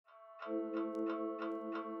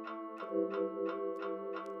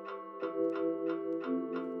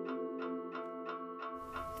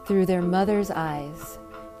Through Their Mother's Eyes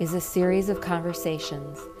is a series of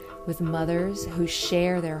conversations with mothers who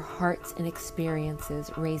share their hearts and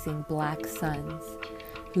experiences raising Black sons,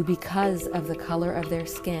 who because of the color of their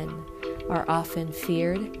skin are often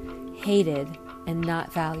feared, hated, and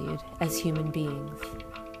not valued as human beings.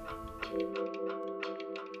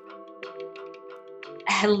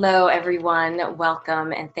 Hello, everyone.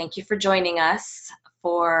 Welcome, and thank you for joining us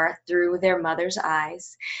for Through Their Mother's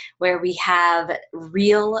Eyes, where we have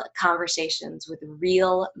real conversations with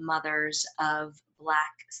real mothers of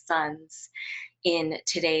Black sons in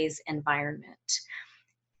today's environment.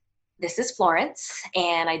 This is Florence,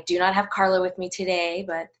 and I do not have Carla with me today,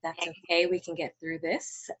 but that's okay. We can get through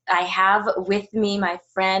this. I have with me my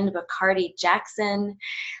friend Bacardi Jackson.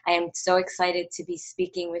 I am so excited to be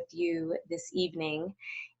speaking with you this evening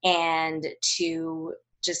and to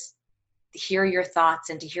just hear your thoughts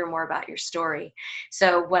and to hear more about your story.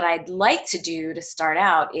 So what I'd like to do to start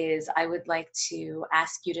out is I would like to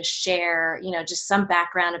ask you to share, just some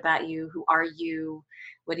background about you. Who are you?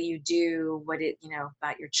 What do you do?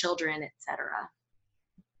 About your children, etc.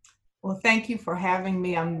 Well, thank you for having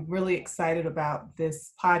me. I'm really excited about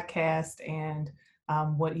this podcast and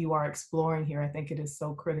what you are exploring here. I think it is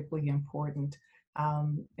so critically important.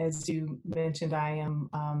 As you mentioned, I am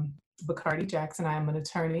Bacardi Jackson. I am an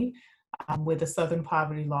attorney with the Southern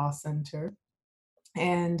Poverty Law Center.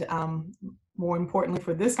 And more importantly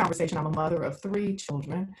for this conversation, I'm a mother of 3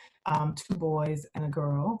 children, 2 boys and a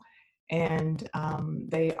girl. And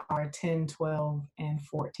they are 10, 12, and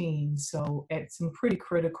 14. So at some pretty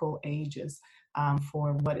critical ages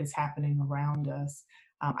for what is happening around us.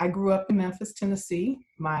 I grew up in Memphis, Tennessee.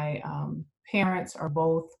 My parents are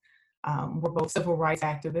both were both civil rights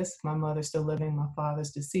activists. My mother's still living, my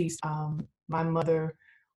father's deceased. My mother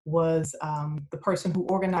was the person who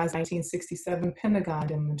organized the 1967 Pentagon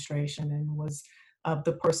demonstration and was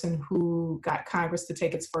the person who got Congress to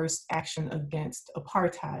take its first action against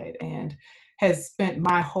apartheid, and has spent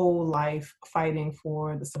my whole life fighting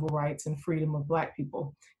for the civil rights and freedom of Black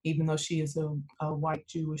people, even though she is a white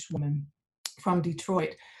Jewish woman from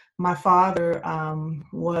Detroit. My father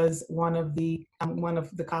was one of the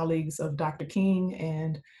colleagues of Dr. King,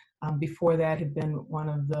 and before that had been one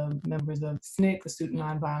of the members of SNCC, the Student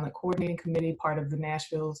Nonviolent Coordinating Committee, part of the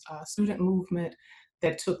Nashville student movement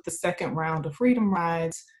that took the second round of freedom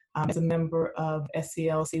rides. As a member of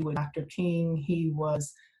SCLC with Dr. King, he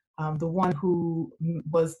was the one who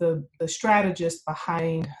was the strategist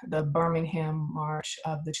behind the Birmingham March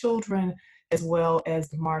of the Children, as well as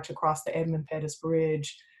the march across the Edmund Pettus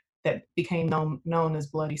Bridge that became known as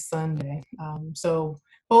Bloody Sunday. So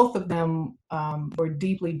both of them were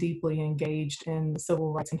deeply, deeply engaged in the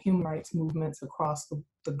civil rights and human rights movements across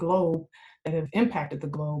the globe that have impacted the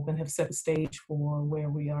globe and have set the stage for where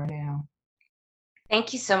we are now.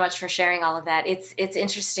 Thank you so much for sharing all of that. It's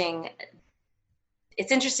interesting.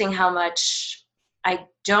 It's interesting how much I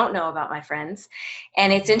don't know about my friends,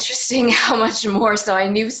 and it's interesting how much more. So I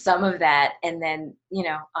knew some of that, and then,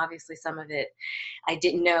 obviously some of it I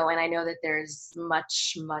didn't know, and I know that there's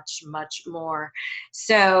much, much, much more.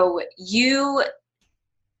 So you,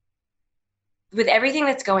 with everything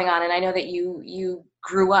that's going on, and I know that you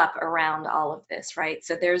grew up around all of this, right?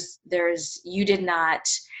 So you did not,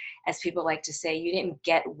 as people like to say, you didn't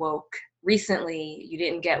get woke recently, you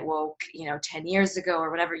didn't get woke, 10 years ago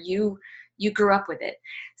or whatever. You grew up with it.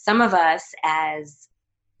 Some of us as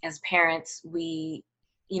parents, we,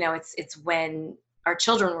 it's when our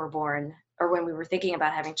children were born or when we were thinking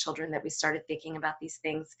about having children that we started thinking about these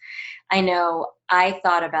things. I know I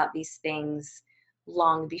thought about these things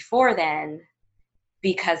long before then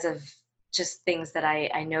because of just things that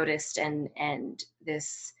I noticed and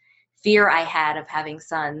this fear I had of having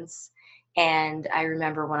sons. And I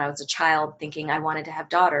remember when I was a child thinking I wanted to have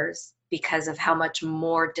daughters because of how much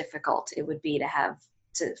more difficult it would be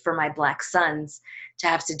for my Black sons to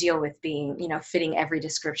have to deal with being, fitting every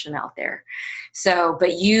description out there. So, but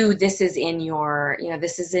this is in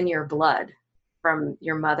your blood from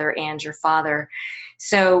your mother and your father.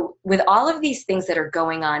 So with all of these things that are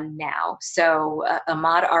going on now, so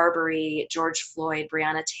Ahmaud Arbery, George Floyd,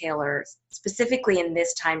 Breonna Taylor, specifically in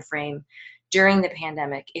this time frame during the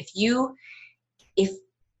pandemic,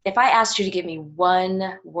 if I asked you to give me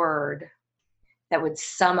one word that would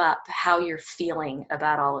sum up how you're feeling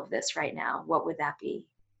about all of this right now, what would that be?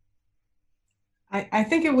 I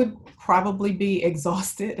think it would probably be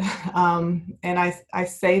exhausted. And I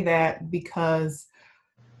say that because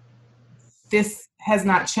this has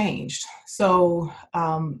not changed. So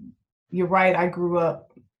you're right, I grew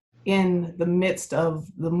up in the midst of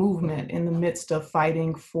the movement, in the midst of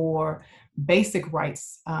fighting for basic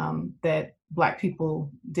rights that Black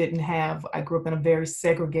people didn't have. I grew up in a very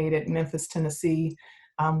segregated Memphis, Tennessee,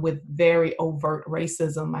 with very overt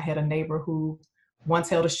racism. I had a neighbor who once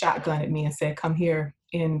held a shotgun at me and said, "Come here,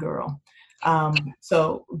 in girl."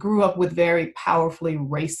 So grew up with very powerfully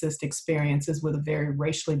racist experiences with a very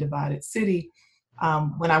racially divided city.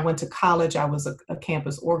 When I went to college, I was a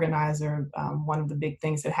campus organizer. One of the big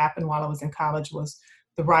things that happened while I was in college was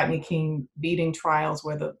the Rodney King beating trials,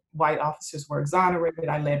 where the white officers were exonerated.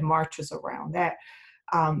 I led marches around that.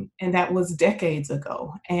 And that was decades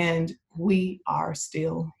ago. And we are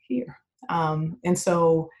still here. And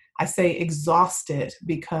so I say exhausted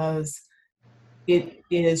because it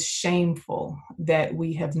is shameful that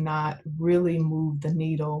we have not really moved the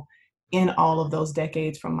needle in all of those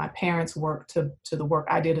decades, from my parents' work to the work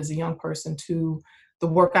I did as a young person to the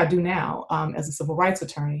work I do now as a civil rights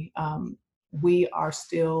attorney. We are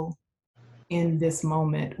still in this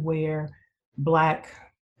moment where Black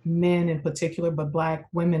men in particular, but Black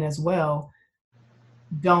women as well,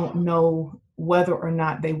 don't know whether or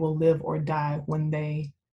not they will live or die when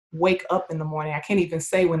they wake up in the morning. I can't even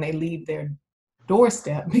say when they leave their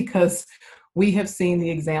doorstep, because we have seen the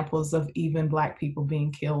examples of even Black people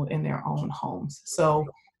being killed in their own homes. So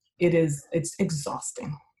it's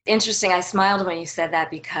exhausting. Interesting. I smiled when you said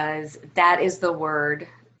that, because that is the word.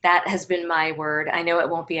 That has been my word. I know it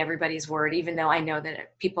won't be everybody's word, even though I know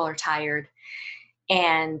that people are tired.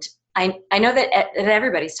 And I know that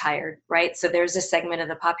everybody's tired, right? So there's a segment of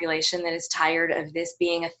the population that is tired of this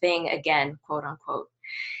being a thing again, quote unquote.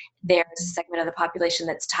 There's a segment of the population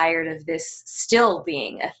that's tired of this still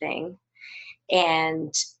being a thing.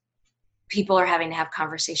 And people are having to have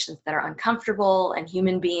conversations that are uncomfortable, and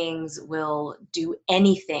human beings will do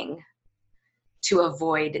anything to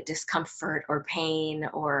avoid discomfort or pain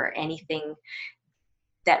or anything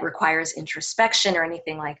that requires introspection or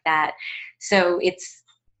anything like that. So it's,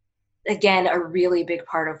 again, a really big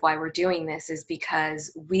part of why we're doing this is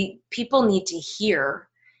because people need to hear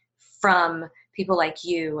from people like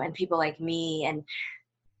you and people like me, and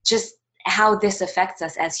just how this affects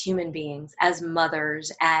us as human beings, as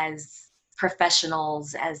mothers, as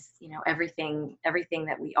professionals, as, you know, everything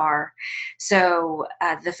that we are. So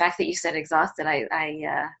the fact that you said exhausted,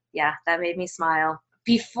 yeah, that made me smile.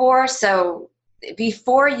 Before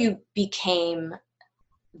you became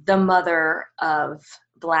the mother of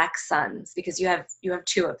Black sons, because you have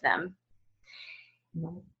two of them.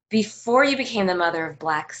 Before you became the mother of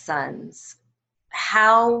Black sons,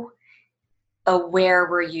 how aware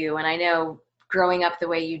were you? And I know growing up the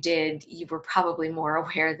way you did, you were probably more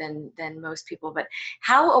aware than most people, but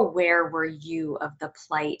how aware were you of the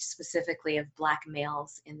plight specifically of Black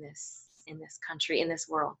males in this country, in this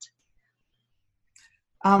world?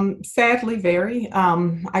 Sadly, very.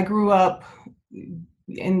 I grew up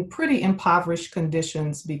in pretty impoverished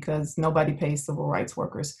conditions because nobody pays civil rights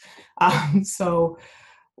workers. So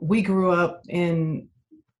we grew up in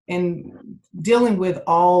dealing with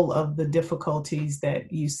all of the difficulties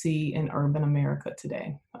that you see in urban America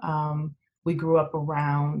today. We grew up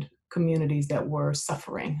around communities that were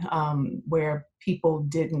suffering, where people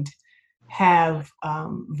didn't have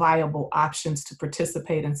viable options to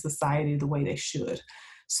participate in society the way they should.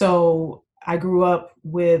 So I grew up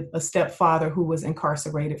with a stepfather who was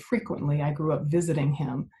incarcerated frequently. I grew up visiting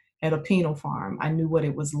him at a penal farm. I knew what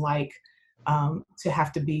it was like to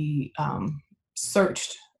have to be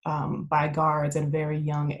searched by guards at a very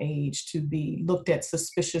young age, to be looked at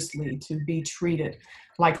suspiciously, to be treated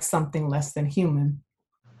like something less than human,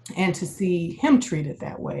 and to see him treated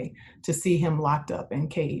that way, to see him locked up and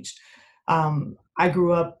caged. I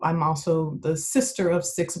grew up, I'm also the sister of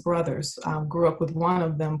 6 brothers, grew up with one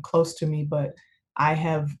of them close to me, but I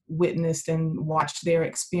have witnessed and watched their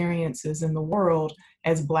experiences in the world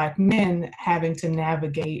as Black men having to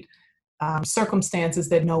navigate circumstances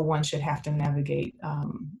that no one should have to navigate.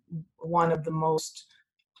 One of the most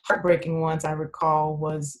heartbreaking ones I recall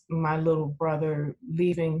was my little brother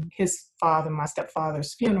leaving his father, my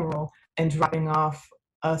stepfather's funeral, and dropping off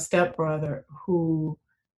a stepbrother who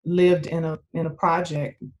lived in a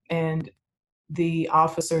project, and the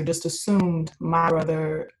officer just assumed my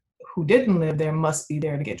brother, who didn't live there, must be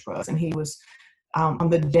there to get drugs. And he was, on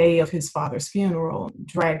the day of his father's funeral,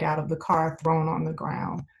 dragged out of the car, thrown on the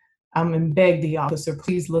ground, and begged the officer,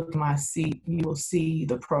 "Please look at my seat. You will see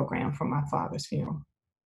the program from my father's funeral."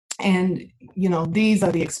 And, you know, these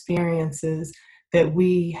are the experiences that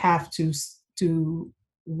we have to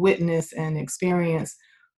witness and experience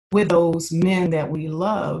with those men that we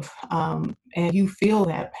love. And you feel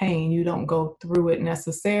that pain. You don't go through it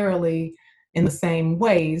necessarily in the same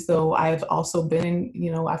way. So I've also been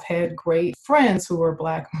in, I've had great friends who are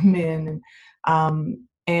Black men,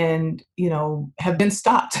 and have been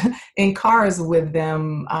stopped in cars with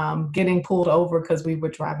them, getting pulled over because we were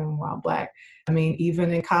driving while Black. I mean,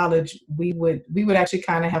 even in college, we would actually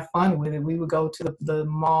kind of have fun with it. We would go to the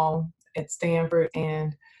mall at Stanford,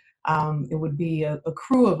 and it would be a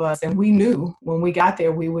crew of us, and we knew when we got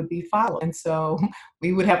there we would be followed. And so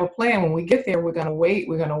we would have a plan. When we get there, we're going to wait,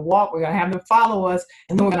 we're going to walk, we're going to have them follow us,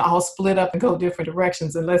 and then we're going to all split up and go different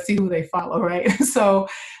directions, and let's see who they follow, right? So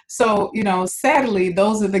sadly,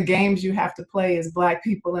 those are the games you have to play as Black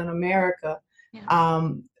people in America.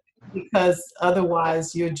 Yeah. Because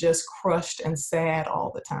otherwise you're just crushed and sad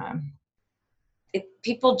all the time.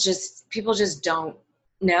 People just don't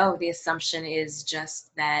know. The assumption is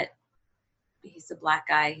just that he's a Black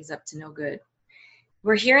guy, he's up to no good.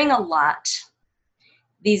 We're hearing a lot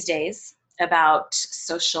these days about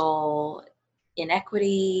social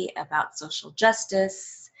inequity, about social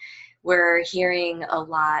justice. We're hearing a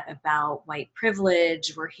lot about white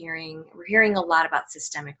privilege. We're hearing a lot about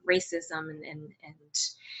systemic racism and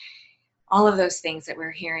all of those things that we're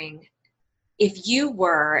hearing. If you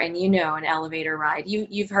were, and an elevator ride,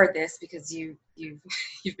 you've heard this because you've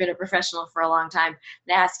been a professional for a long time,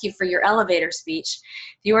 and I ask you for your elevator speech.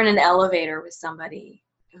 If you were in an elevator with somebody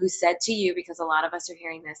who said to you, because a lot of us are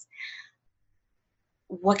hearing this,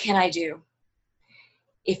 what can I do?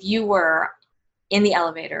 If you were in the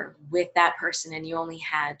elevator with that person and you only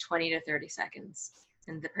had 20 to 30 seconds,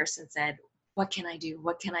 and the person said, what can I do?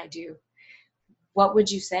 What can I do? What would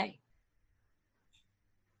you say?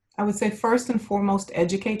 I would say first and foremost,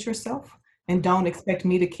 educate yourself, and don't expect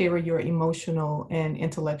me to carry your emotional and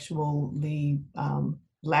intellectually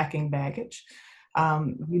lacking baggage.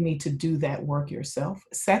 You need to do that work yourself.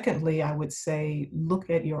 Secondly, I would say look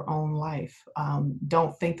at your own life.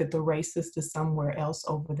 Don't think that the racist is somewhere else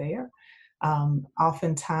over there.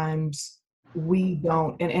 Oftentimes we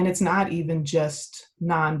don't, and it's not even just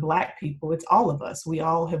non-Black people, it's all of us. We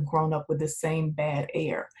all have grown up with the same bad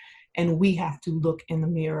air. And we have to look in the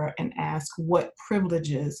mirror and ask, what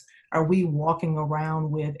privileges are we walking around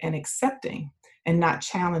with and accepting and not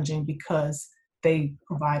challenging because they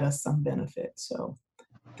provide us some benefit? So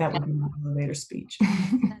that would be my elevator speech.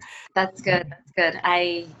 That's good. That's good.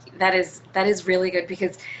 That is really good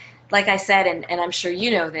because, like I said, and I'm sure you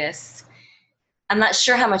know this, I'm not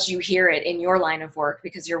sure how much you hear it in your line of work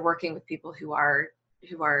because you're working with people who are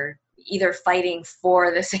either fighting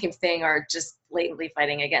for the same thing or just blatantly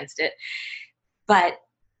fighting against it. But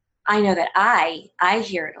I know that I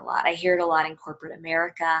hear it a lot. I hear it a lot in corporate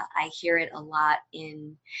America. I hear it a lot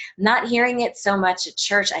in, not hearing it so much at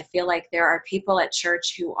church. I feel like there are people at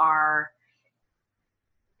church who are,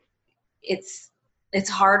 it's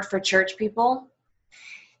hard for church people,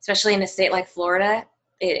 especially in a state like Florida.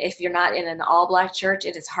 If you're not in an all-Black church,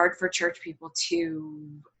 it is hard for church people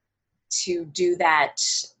to do that,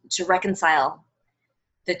 to reconcile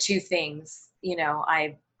the two things.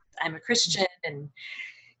 I'm a Christian, and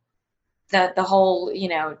the whole,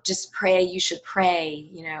 just pray, you should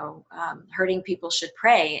pray, hurting people should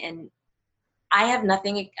pray. And I have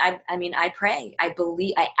nothing, I pray.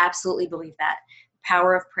 I absolutely believe that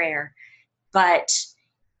power of prayer, but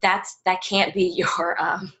that can't be your,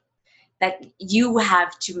 that you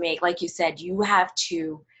have to make, like you said, you have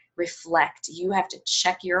to reflect, you have to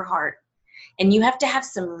check your heart, and you have to have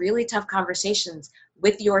some really tough conversations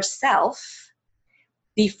with yourself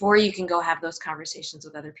before you can go have those conversations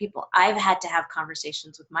with other people. I've had to have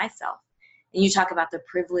conversations with myself. And you talk about the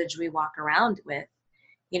privilege we walk around with.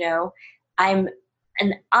 I'm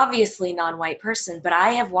an obviously non-white person, but I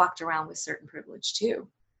have walked around with certain privilege too,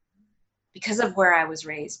 because of where I was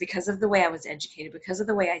raised, because of the way I was educated, because of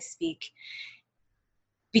the way I speak,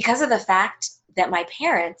 because of the fact that my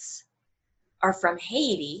parents are from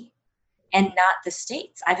Haiti and not the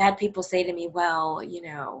States. I've had people say to me, well,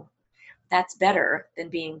 that's better than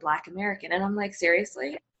being Black American. And I'm like,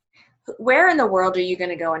 seriously? Where in the world are you going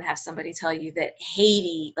to go and have somebody tell you that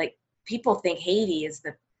Haiti, like, people think Haiti is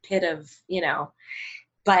the pit of,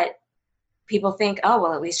 but people think, oh,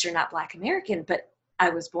 well, at least you're not Black American. But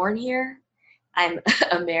I was born here. I'm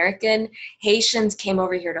American. Haitians came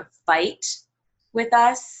over here to fight with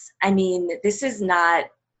us. I mean, this is not,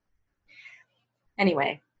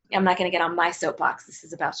 anyway, I'm not going to get on my soapbox. This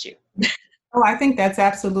is about you. Oh, I think that's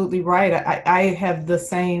absolutely right. I have the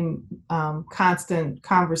same constant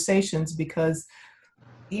conversations because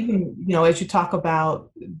even, as you talk about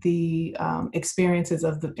the experiences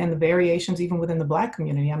of and the variations even within the Black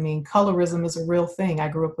community, I mean, colorism is a real thing. I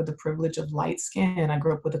grew up with the privilege of light skin. I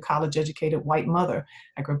grew up with a college educated white mother.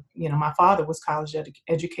 I grew up, my father was college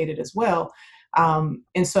educated as well.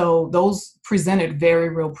 And so those presented very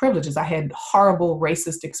real privileges. I had horrible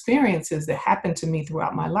racist experiences that happened to me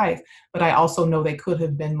throughout my life, but I also know they could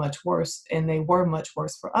have been much worse, and they were much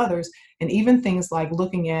worse for others. And even things like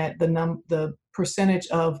looking at the percentage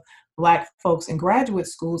of Black folks in graduate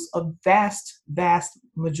schools, a vast, vast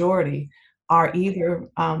majority are either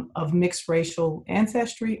of mixed racial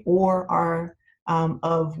ancestry or are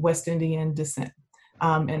of West Indian descent,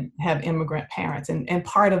 and have immigrant parents. And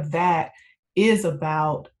part of that is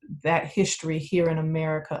about that history here in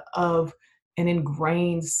America of an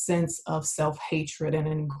ingrained sense of self-hatred and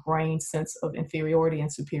an ingrained sense of inferiority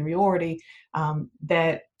and superiority,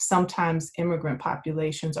 that sometimes immigrant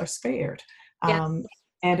populations are spared, Yes. um,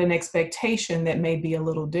 and an expectation that may be a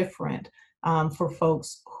little different for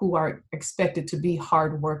folks who are expected to be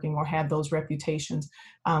hardworking or have those reputations,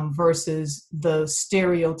 versus the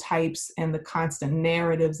stereotypes and the constant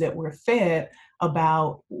narratives that we're fed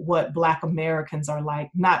about what Black Americans are like,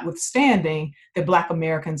 notwithstanding that Black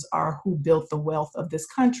Americans are who built the wealth of this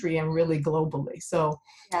country and really globally. So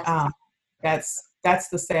Yes. um, that's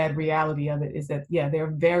the sad reality of it, is that, yeah, there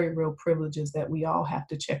are very real privileges that we all have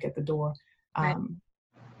to check at the door. Right. Um,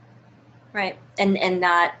 Right. And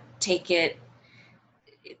not take it.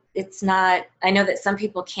 It's not. I know that some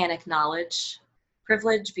people can't acknowledge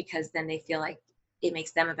privilege because then they feel like it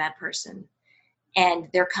makes them a bad person. And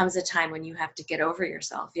there comes a time when you have to get over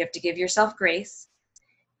yourself. You have to give yourself grace.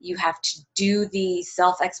 You have to do the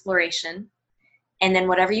self exploration. And then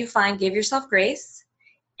whatever you find, give yourself grace.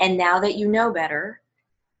 And now that you know better,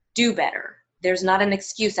 do better. There's not an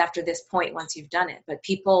excuse after this point once you've done it. But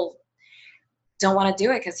people don't want to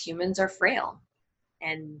do it because humans are frail.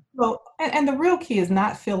 And Well, and the real key is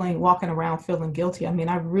not walking around feeling guilty. I mean,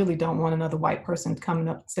 I really don't want another white person coming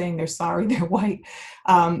up saying they're sorry they're white.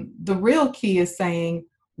 The real key is saying,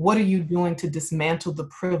 what are you doing to dismantle the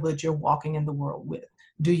privilege you're walking in the world with?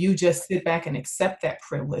 Do you just sit back and accept that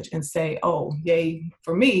privilege and say, oh, yay,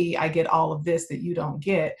 for me, I get all of this that you don't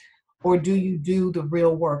get? Or do you do the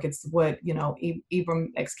real work? It's what, Ibram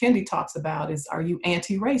X. Kendi talks about is, are you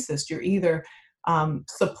anti-racist? You're either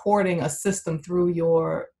supporting a system through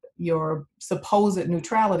your supposed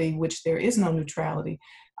neutrality, which there is no neutrality,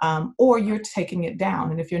 or you're taking it down.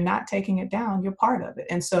 And if you're not taking it down, you're part of it.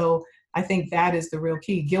 And so I think that is the real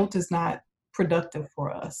key. Guilt is not productive for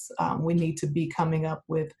us. We need to be coming up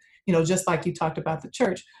with, just like you talked about the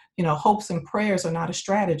church, hopes and prayers are not a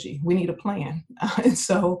strategy. We need a plan. And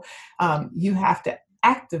so you have to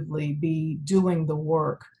actively be doing the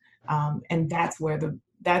work. And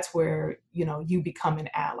that's where you become an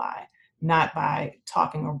ally, not by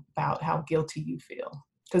talking about how guilty you feel,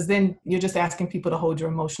 because then you're just asking people to hold your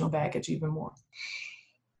emotional baggage even more.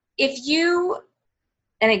 if you,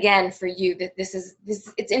 and again, for you, that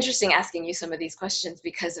it's interesting asking you some of these questions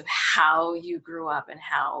because of how you grew up and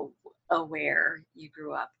how aware you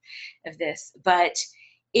grew up of this. But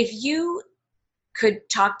if you could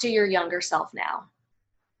talk to your younger self now,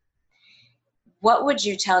 what would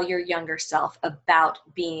you tell your younger self about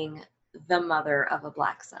being the mother of a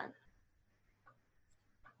Black son?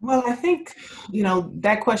 Well, I think,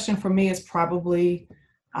 that question for me is probably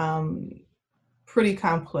um, pretty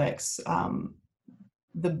complex.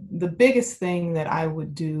 The biggest thing that I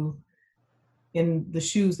would do in the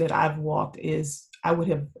shoes that I've walked is I would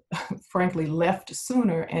have frankly left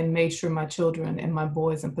sooner and made sure my children, and my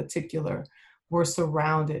boys in particular, were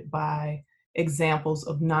surrounded by examples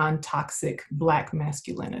of non-toxic Black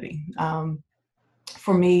masculinity.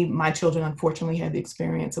 For me, my children unfortunately had the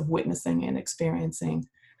experience of witnessing and experiencing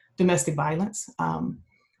domestic violence.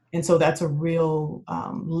 And so that's a real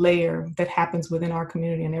layer that happens within our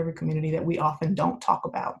community and every community that we often don't talk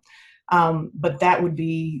about. But that would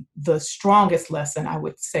be the strongest lesson I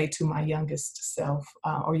would say to my youngest self,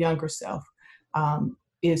 or younger self,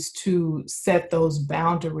 is to set those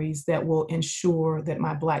boundaries that will ensure that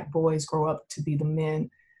my Black boys grow up to be the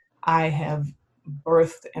men I have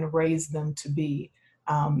birthed and raised them to be.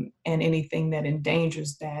 And anything that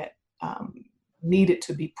endangers that needed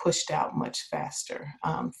to be pushed out much faster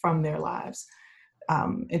from their lives.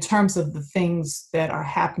 In terms of the things that are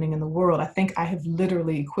happening in the world, I think I have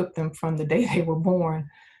literally equipped them from the day they were born,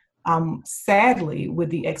 sadly, with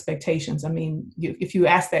the expectations. I mean, if you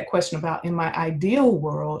ask that question about in my ideal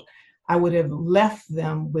world, I would have left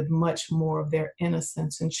them with much more of their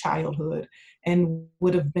innocence and childhood and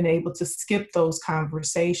would have been able to skip those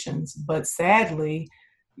conversations. But sadly,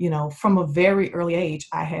 from a very early age,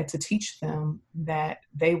 I had to teach them that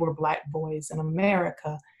they were Black boys in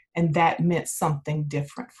America, and that meant something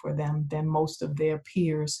different for them than most of their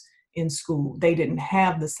peers in school. They didn't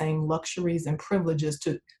have the same luxuries and privileges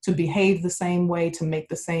to behave the same way, to make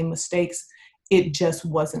the same mistakes. It just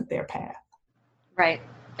wasn't their path. Right.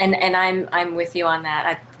 And I'm with you on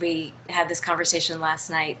that. We had this conversation last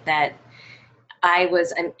night that I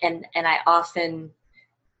was, and I often,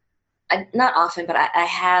 not often, but I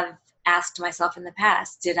have asked myself in the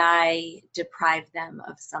past, did I deprive them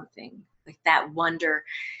of something, like that wonder?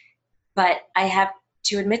 But I have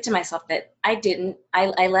to admit to myself that I didn't.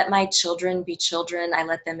 I let my children be children. I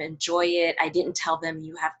let them enjoy it. I didn't tell them,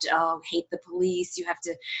 you have to, hate the police. You have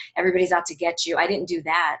to, everybody's out to get you. I didn't do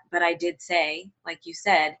that. But I did say, like you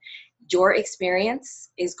said, your experience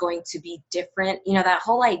is going to be different. That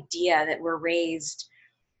whole idea that we're raised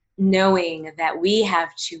knowing that we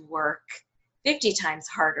have to work 50 times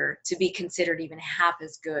harder to be considered even half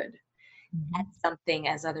as good at something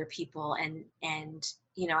as other people, and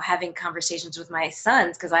having conversations with my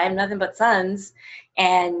sons, because I have nothing but sons,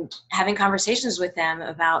 and having conversations with them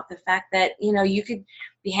about the fact that you could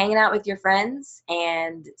be hanging out with your friends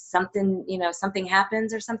and something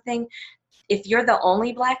happens or something. If you're the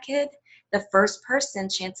only Black kid, the first person,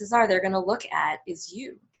 chances are, they're going to look at is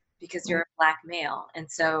you, because you're a Black male. And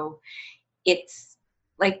so it's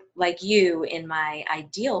like you, in my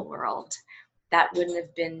ideal world, that wouldn't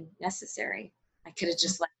have been necessary. I could have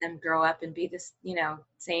just let them grow up and be this,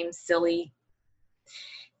 same silly,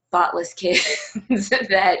 thoughtless kids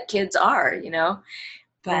that kids are,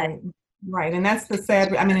 but Right. And that's the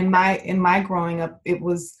sad, I mean, in my growing up, it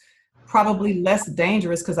was probably less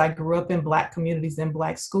dangerous because I grew up in Black communities and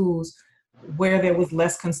Black schools where there was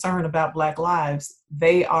less concern about Black lives.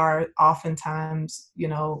 They are oftentimes,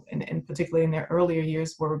 and particularly in their earlier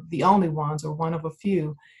years, were the only ones or one of a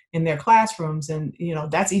few in their classrooms. And,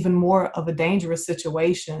 that's even more of a dangerous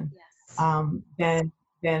situation than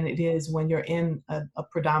it is when you're in a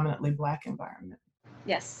predominantly Black environment.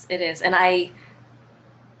 Yes, it is. And I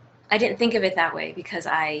didn't think of it that way because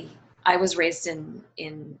I was raised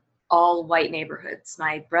in all white neighborhoods.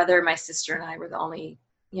 My brother, my sister, and I were the only,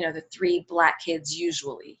 the three Black kids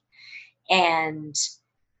usually. And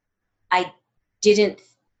I didn't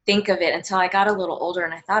think of it until I got a little older,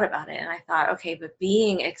 and I thought about it, and I thought, okay, but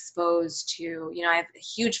being exposed to, I have a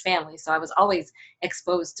huge family, so I was always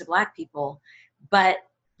exposed to Black people, but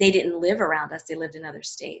they didn't live around us. They lived in other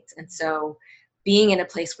states. And so being in a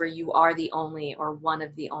place where you are the only or one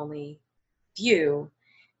of the only few,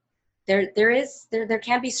 there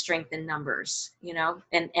can be strength in numbers,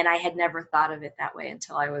 and I had never thought of it that way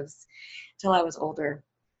until I was older.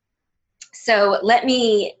 So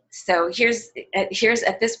here's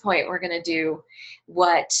at this point, we're going to do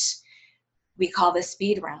what we call the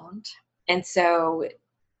speed round. And so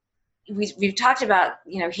we've talked about,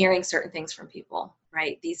 hearing certain things from people,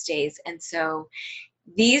 right, these days. And so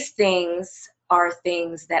these things are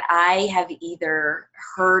things that I have either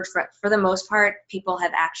heard for the most part, people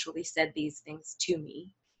have actually said these things to me.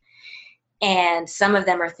 And some of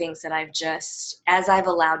them are things that I've just, as I've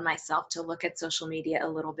allowed myself to look at social media a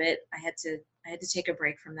little bit, I had to take a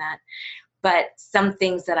break from that. But some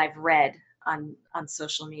things that I've read on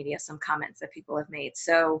social media, some comments that people have made.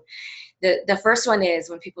 So the first one is,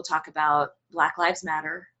 when people talk about Black Lives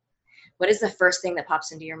Matter, what is the first thing that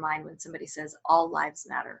pops into your mind when somebody says all lives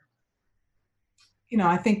matter?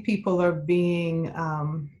 I think people are being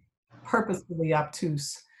purposefully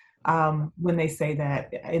obtuse when they say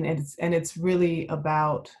that, and it's really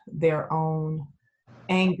about their own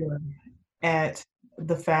anger at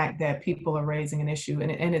the fact that people are raising an issue,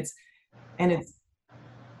 and it's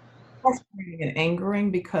frustrating and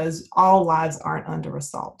angering because all lives aren't under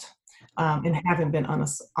assault, and haven't been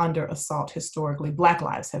under assault historically. Black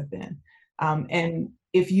lives have been, and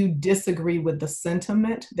if you disagree with the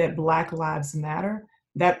sentiment that Black lives matter,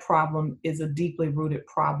 that problem is a deeply rooted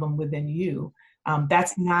problem within you.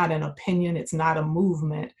 That's not an opinion. It's not a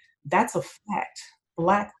movement. That's a fact.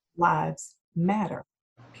 Black lives matter,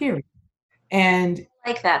 period. And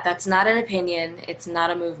Like that. That's not an opinion. It's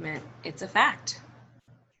not a movement. It's a fact.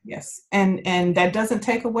 yes, and that doesn't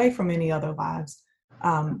take away from any other lives.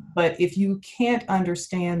 But if you can't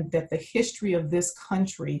understand that the history of this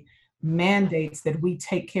country mandates that we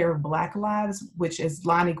take care of Black lives, which, as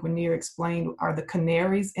Lani Guinier explained, are the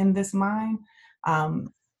canaries in this mine,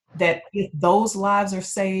 that if those lives are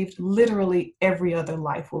saved, literally every other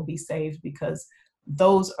life will be saved, because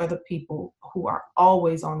those are the people who are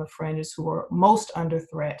always on the fringes, who are most under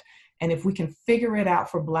threat. And if we can figure it out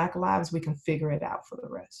for Black lives, we can figure it out for the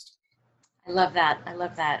rest. I love that. I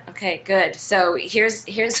love that. Okay, good. So here's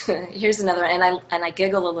another one, and I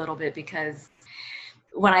giggle a little bit because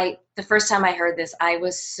the first time I heard this, I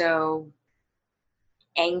was so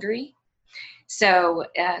angry. So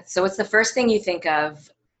what's the first thing you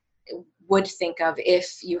would think of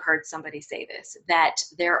if you heard somebody say this, that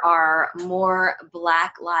there are more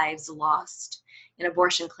Black lives lost in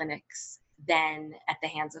abortion clinics than at the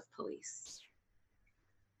hands of police?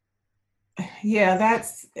 Yeah,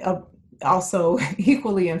 that's also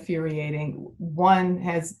equally infuriating. One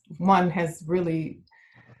has really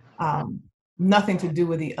um, nothing to do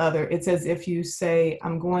with the other. It's as if you say,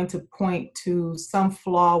 I'm going to point to some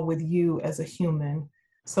flaw with you as a human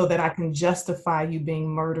so that I can justify you being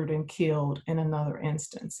murdered and killed in another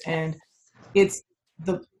instance. And Yes. it's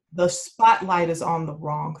the the spotlight is on the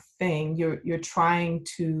wrong thing. You're trying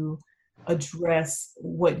to address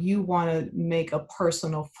what you want to make a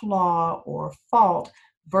personal flaw or fault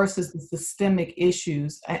versus the systemic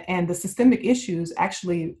issues. And the systemic issues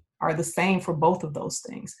actually are the same for both of those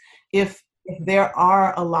things. If there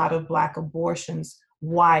are a lot of Black abortions,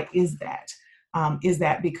 why is that? Is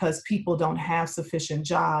that because people don't have sufficient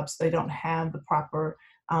jobs? They don't have the proper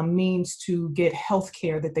means to get health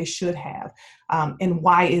care that they should have? And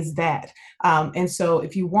why is that? And so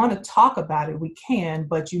if you want to talk about it, we can,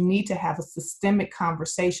 but you need to have a systemic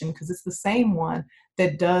conversation because it's the same one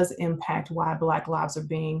that does impact why Black lives are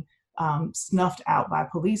being snuffed out by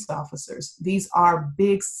police officers. These are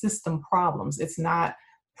big system problems. It's not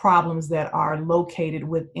problems that are located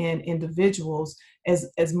within individuals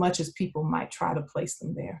as much as people might try to place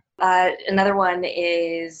them there. Another one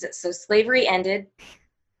is, so slavery ended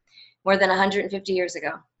more than 150 years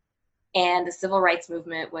ago, and the civil rights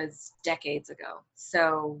movement was decades ago.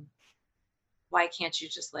 So why can't you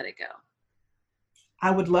just let it go? I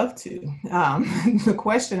would love to. The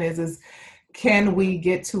question is can we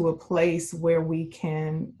get to a place where we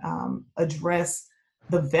can address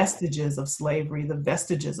the vestiges of slavery, the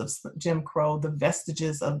vestiges of Jim Crow, the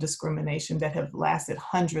vestiges of discrimination that have lasted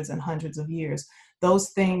hundreds and hundreds of years? Those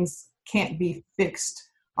things can't be fixed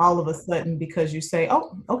all of a sudden because you say,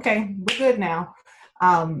 oh, okay, we're good now.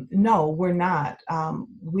 No, we're not.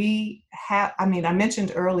 We have, I mean, I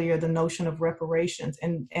mentioned earlier the notion of reparations,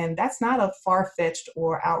 and that's not a far-fetched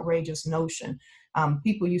or outrageous notion.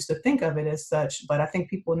 People used to think of it as such, but I think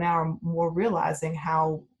people now are more realizing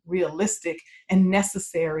how realistic and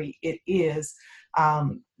necessary it is.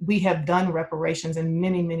 We have done reparations in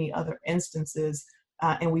many, many other instances,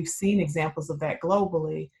 and we've seen examples of that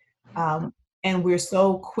globally. And we're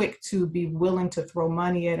so quick to be willing to throw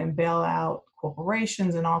money at and bail out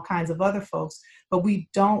corporations and all kinds of other folks, but we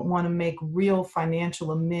don't want to make real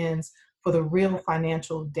financial amends for the real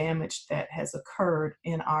financial damage that has occurred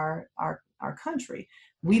in our country.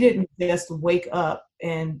 We didn't just wake up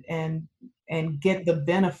and get the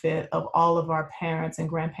benefit of all of our parents and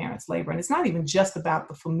grandparents' labor. And it's not even just about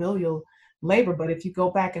the familial labor, but if you go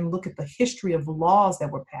back and look at the history of laws that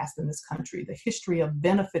were passed in this country, the history of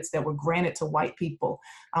benefits that were granted to white people,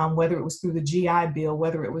 whether it was through the GI Bill,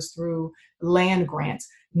 whether it was through land grants,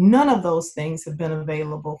 none of those things have been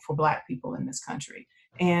available for Black people in this country.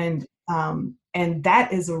 And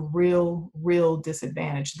that is a real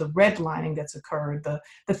disadvantage. The redlining that's occurred,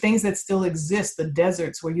 the things that still exist, the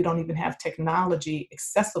deserts where you don't even have technology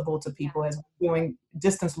accessible to people as we're doing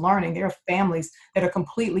distance learning. There are families that are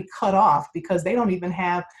completely cut off because they don't even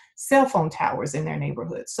have cell phone towers in their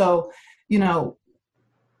neighborhood. So, you know,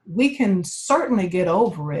 we can certainly get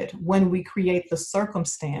over it when we create the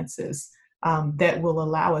circumstances that will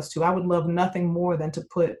allow us to. I would love nothing more than to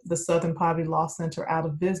put the Southern Poverty Law Center out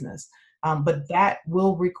of business. But that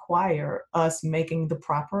will require us making the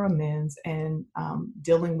proper amends and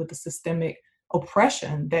dealing with the systemic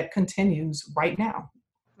oppression that continues right now.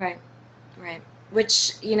 Right, right.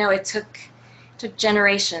 Which, it took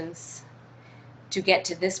generations to get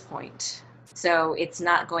to this point. So it's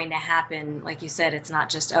not going to happen, like you said, it's not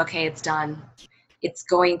just, okay, it's done. It's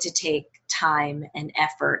going to take time and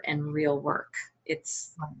effort and real work.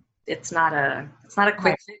 It's not a quick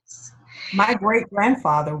Right. fix. My great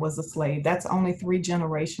grandfather was a slave. That's only 3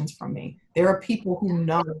 generations from me. There are people who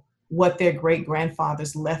know what their great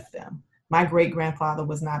grandfathers left them. My great grandfather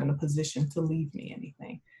was not in a position to leave me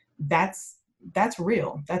anything. That's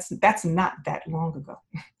real. That's not that long ago.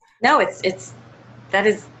 No, that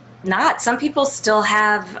is not. Some people still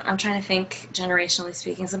have, I'm trying to think generationally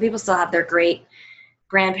speaking, some people still have their great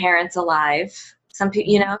grandparents alive. Some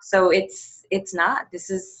people, so it's not. This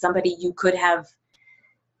is somebody you could have,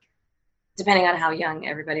 depending on how young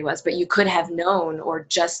everybody was, but you could have known or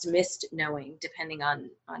just missed knowing, depending on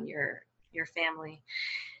your family.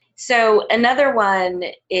 So another one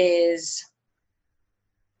is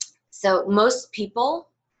So most people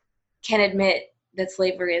can admit that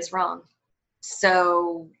slavery is wrong.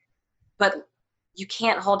 So, but you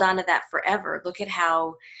can't hold on to that forever. Look at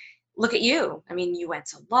you. I mean, you went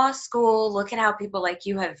to law school. Look at how people like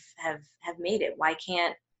you have made it. Why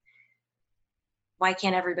can't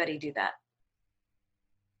everybody do that?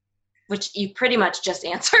 Which you pretty much just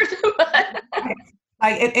answered.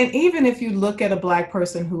 And even if you look at a Black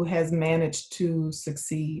person who has managed to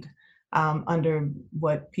succeed under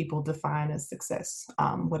what people define as success,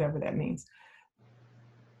 whatever that means,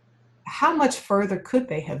 how much further could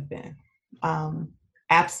they have been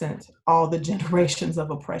absent all the generations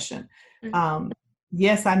of oppression?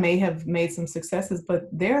 Yes, I may have made some successes, but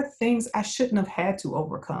there are things I shouldn't have had to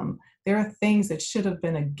overcome. There are things that should have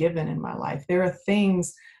been a given in my life. There are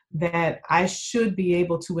things that I should be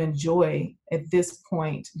able to enjoy at this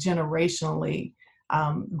point generationally,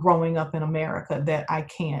 growing up in America, that I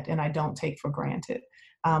can't and I don't take for granted.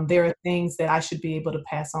 There are things that I should be able to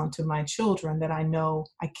pass on to my children that I know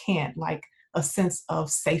I can't, like a sense of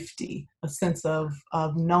safety, a sense of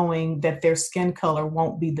knowing that their skin color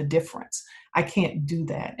won't be the difference. I can't do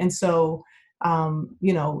that. And so,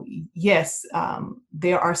 yes,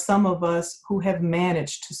 there are some of us who have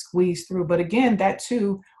managed to squeeze through, but again, that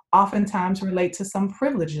too oftentimes relate to some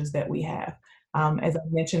privileges that we have. As I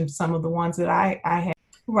mentioned, some of the ones that I had.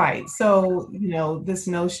 Right. So, this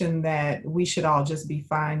notion that we should all just be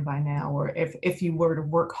fine by now, or if you were to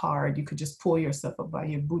work hard, you could just pull yourself up by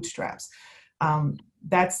your bootstraps.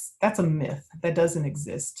 That's a myth that doesn't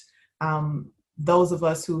exist. Those of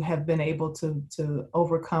us who have been able to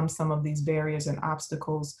overcome some of these barriers and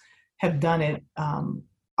obstacles have done it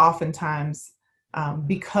oftentimes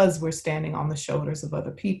because we're standing on the shoulders of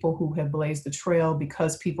other people who have blazed the trail,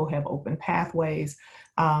 because people have opened pathways,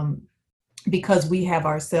 because we have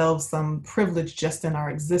ourselves some privilege just in our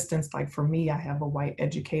existence. Like for me, I have a white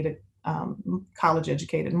educated, college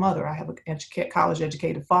educated mother. I have a college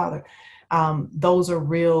educated father. Those are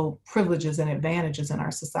real privileges and advantages in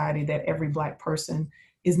our society that every Black person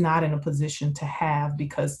is not in a position to have,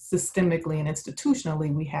 because systemically and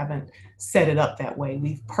institutionally, we haven't set it up that way.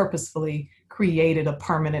 We've purposefully created a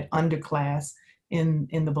permanent underclass in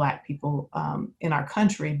the Black people in our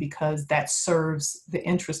country, because that serves the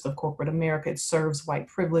interest of corporate America. It serves white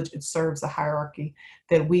privilege. It serves a hierarchy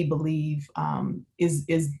that we believe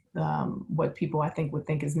is what people, I think, would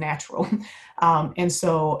think is natural. And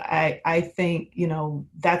so I think,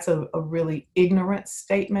 that's a really ignorant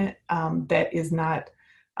statement that is not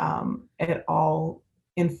at all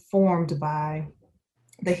informed by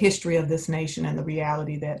the history of this nation and the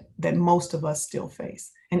reality that most of us still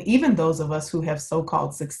face. And even those of us who have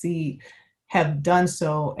so-called succeed have done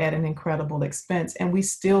so at an incredible expense, and we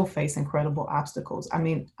still face incredible obstacles. I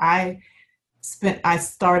mean, I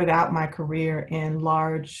started out my career in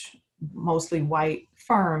large, mostly white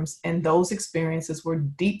firms, and those experiences were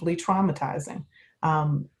deeply traumatizing.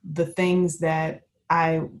 The things that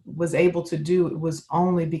I was able to do, it was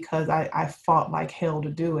only because I fought like hell to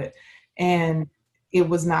do it. And it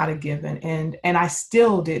was not a given. And I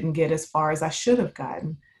still didn't get as far as I should have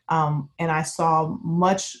gotten. And I saw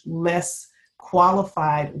much less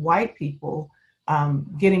qualified white people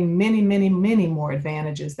getting many, many, many more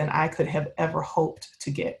advantages than I could have ever hoped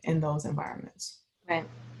to get in those environments. Right.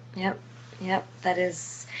 Yep. That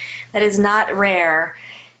is not rare.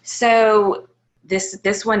 So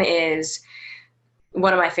this one is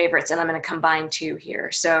one of my favorites, and I'm going to combine two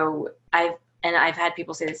here. So I've had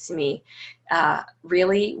people say this to me,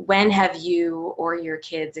 really, when have you or your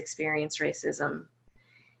kids experienced racism?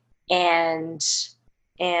 And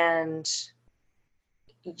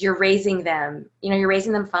you're raising them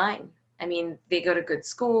fine. I mean, they go to good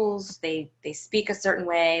schools, they speak a certain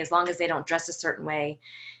way, as long as they don't dress a certain way,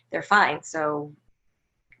 they're fine. So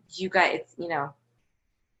you guys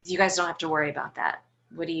don't have to worry about that.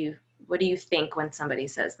 What do you think when somebody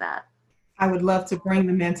says that? I would love to bring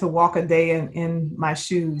them in to walk a day in my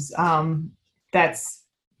shoes. That's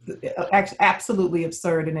absolutely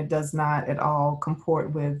absurd, and it does not at all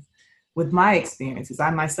comport with my experiences. I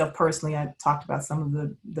myself personally, I talked about some of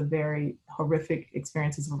the very horrific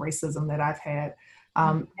experiences of racism that I've had.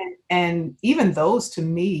 And even those to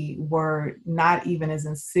me were not even as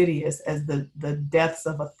insidious as the deaths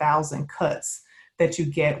of 1,000 cuts that you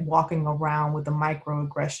get walking around with the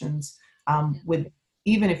microaggressions,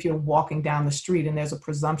 even if you're walking down the street and there's a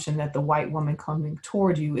presumption that the white woman coming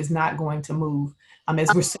toward you is not going to move as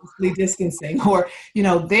we're socially distancing, or,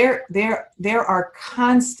 there are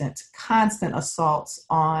constant assaults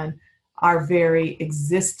on our very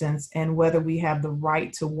existence and whether we have the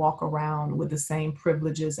right to walk around with the same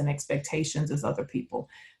privileges and expectations as other people.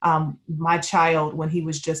 My child, when he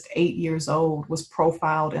was just 8 years old, was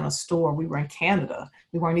profiled in a store. We were in Canada.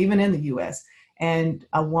 We weren't even in the US. And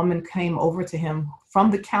a woman came over to him from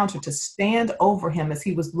the counter to stand over him as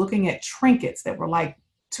he was looking at trinkets that were like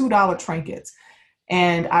 $2 trinkets.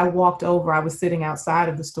 And I walked over, I was sitting outside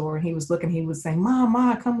of the store and he was looking, he was saying, Mom,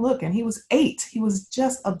 come look. And he was 8, he was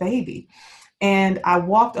just a baby. And I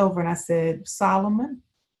walked over and I said, Solomon,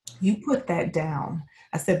 you put that down.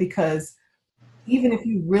 I said, because even if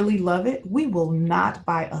you really love it, we will not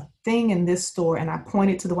buy a thing in this store. And I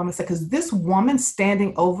pointed to the woman and said, because this woman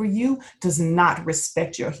standing over you does not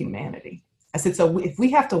respect your humanity. I said, so if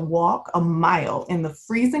we have to walk a mile in the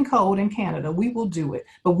freezing cold in Canada, we will do it,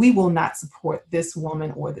 but we will not support this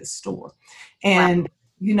woman or this store. And,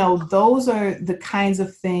 those are the kinds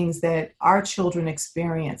of things that our children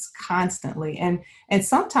experience constantly. And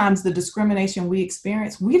sometimes the discrimination we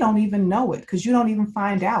experience, we don't even know it because you don't even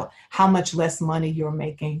find out how much less money you're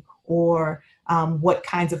making or what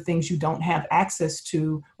kinds of things you don't have access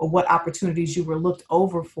to or what opportunities you were looked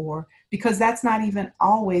over for, because that's not even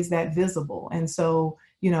always that visible. And so,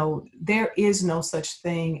 there is no such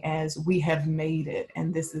thing as we have made it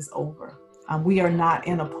and this is over. We are not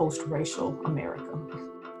in a post-racial America.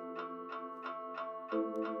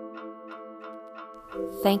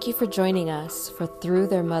 Thank you for joining us for Through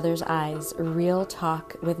Their Mother's Eyes, Real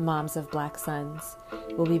Talk with Moms of Black Sons.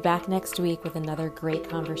 We'll be back next week with another great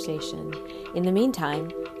conversation. In the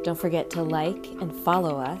meantime, don't forget to like and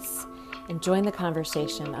follow us and join the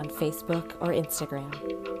conversation on Facebook or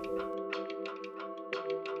Instagram.